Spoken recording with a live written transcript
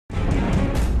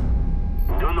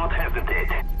Do not hesitate.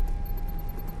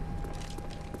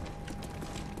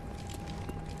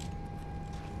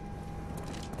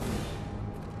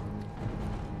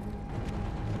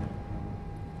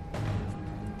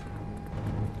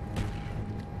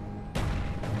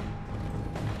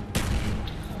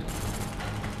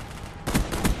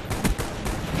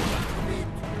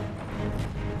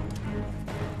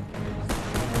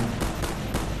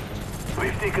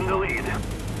 We've taken the lead.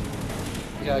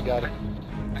 Yeah, I got it.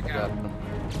 I got it.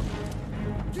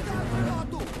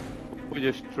 Who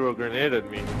just threw a grenade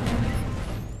at me?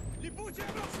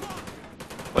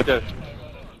 What the?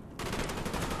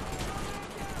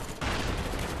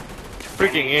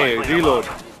 Freaking A, reload.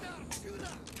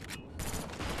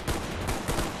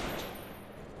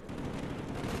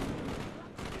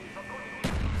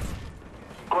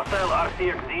 Hostile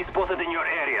RCXD spotted in your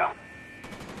area.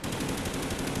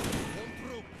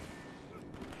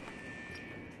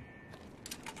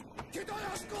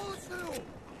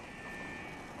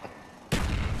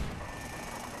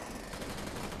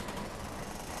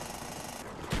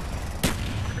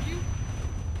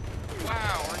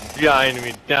 Yeah,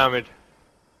 enemy, damn it.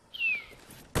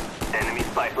 Enemy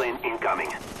spy plane incoming.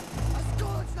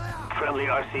 Friendly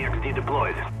RCXD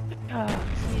deployed. Oh,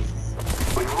 Jesus.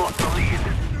 We've lost the lead.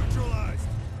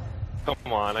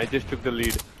 Come on, I just took the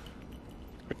lead.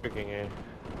 Freaking A.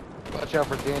 Watch out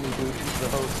for Danny, dude. He's the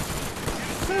host.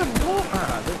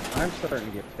 I'm starting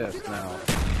to get pissed now.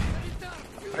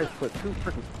 I just put 2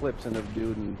 freaking clips in the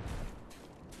dude and...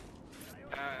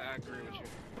 I agree with you.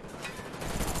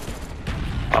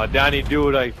 Oh, Danny,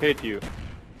 dude, I hate you.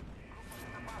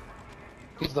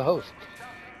 He's the host.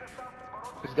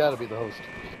 He's got to be the host.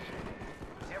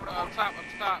 Up top, up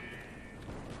top.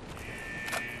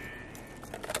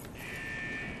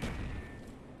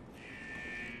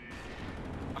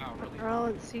 Wow, really? They're all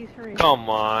in C3. Come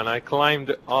on, I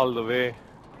climbed all the way.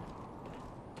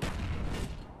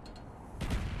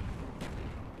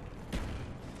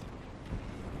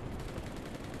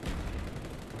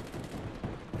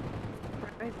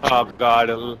 Oh god,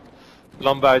 a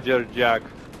lumbager jack.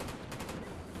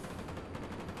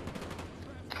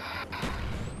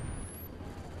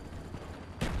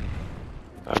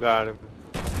 I got him.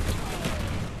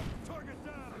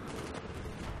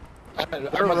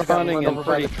 They're running in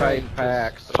pretty tight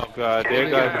packs. Oh god, they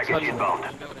Enemy got package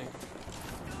inbound. Building.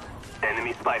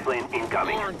 Enemy spy plane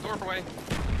incoming. Door away.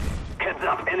 Heads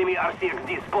up, enemy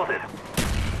RCXD spotted.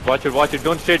 Watch it,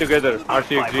 don't stay together, Spy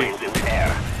planes RCXG. in the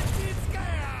air.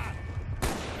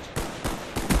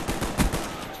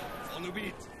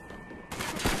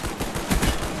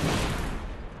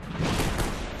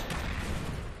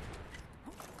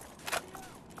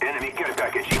 Enemy care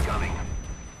package incoming.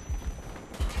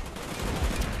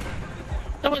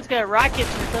 Someone's got rockets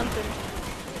or something.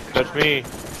 That's me.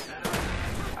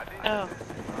 Oh.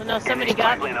 Well, no, somebody Enemy spy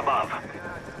got plane me. above.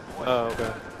 Oh,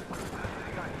 okay.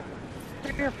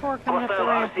 3 or 4 coming up the Hostile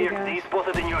ramp, you RCXD guys.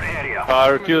 spotted in your area.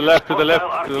 To the left, to the left,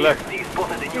 Hostile to the left. RCXD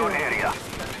spotted in your area.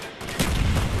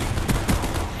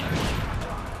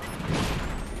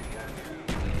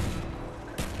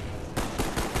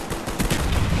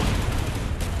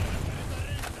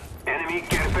 Enemy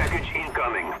care package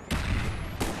incoming.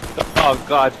 Oh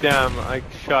god damn, I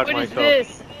shot What is myself.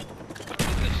 this?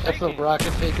 That's the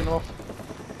rocket taking off.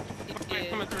 Okay,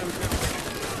 coming through.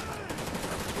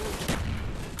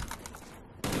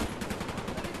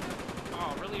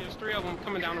 Oh, really? There's 3 of them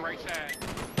coming down the right side.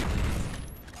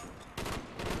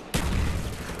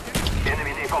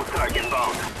 Enemy napalm strike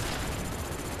inbound.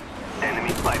 Enemy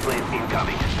spy plane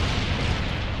incoming.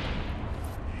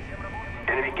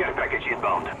 Enemy care package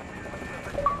inbound.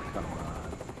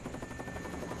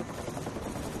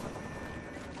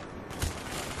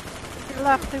 Your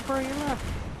left, Super, your left.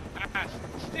 Ah,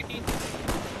 sticky.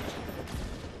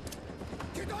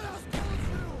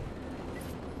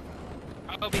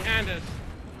 Oh, behind us.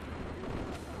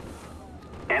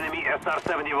 Enemy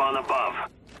SR-71 above.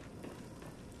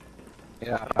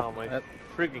 Yeah. Oh my That,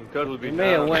 freaking turtle we beat may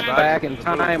have down. went Back back to in the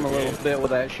time a little- little bit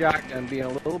with that shotgun being a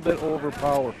little bit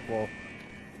overpowerful.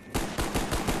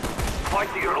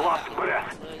 Fight to your last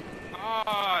breath.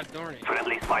 Oh, darn it.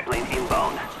 Friendly spy plane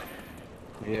inbound.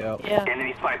 Yeah. Yeah.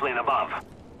 Enemy spy plane above.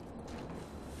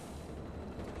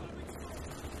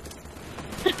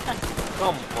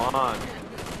 Come on.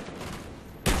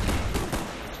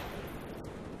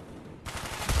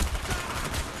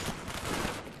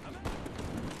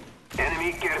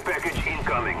 Enemy care package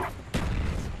incoming.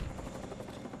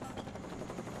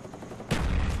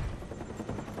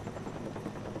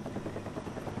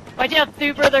 Watch out,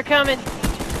 Super, they're coming.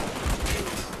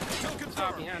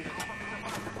 Oh, behind us.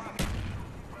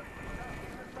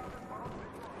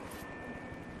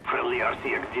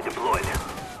 RCXD deployed.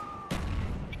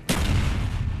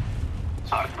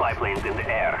 Our spy plane's in the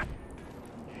air.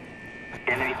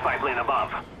 Enemy spy plane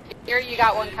above. Here, you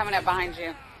got one coming up behind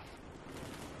you.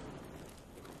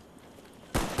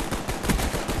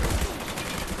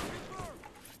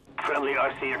 Friendly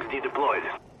RCXD deployed.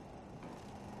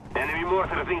 Enemy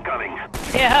mortars incoming.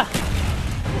 Yeah.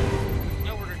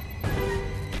 No order.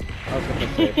 I was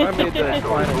gonna say, if I made the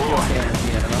final kill cam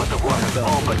again, But the war has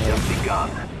all but just begun.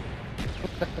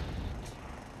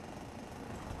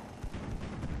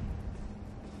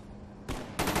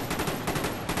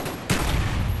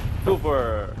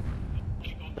 Super.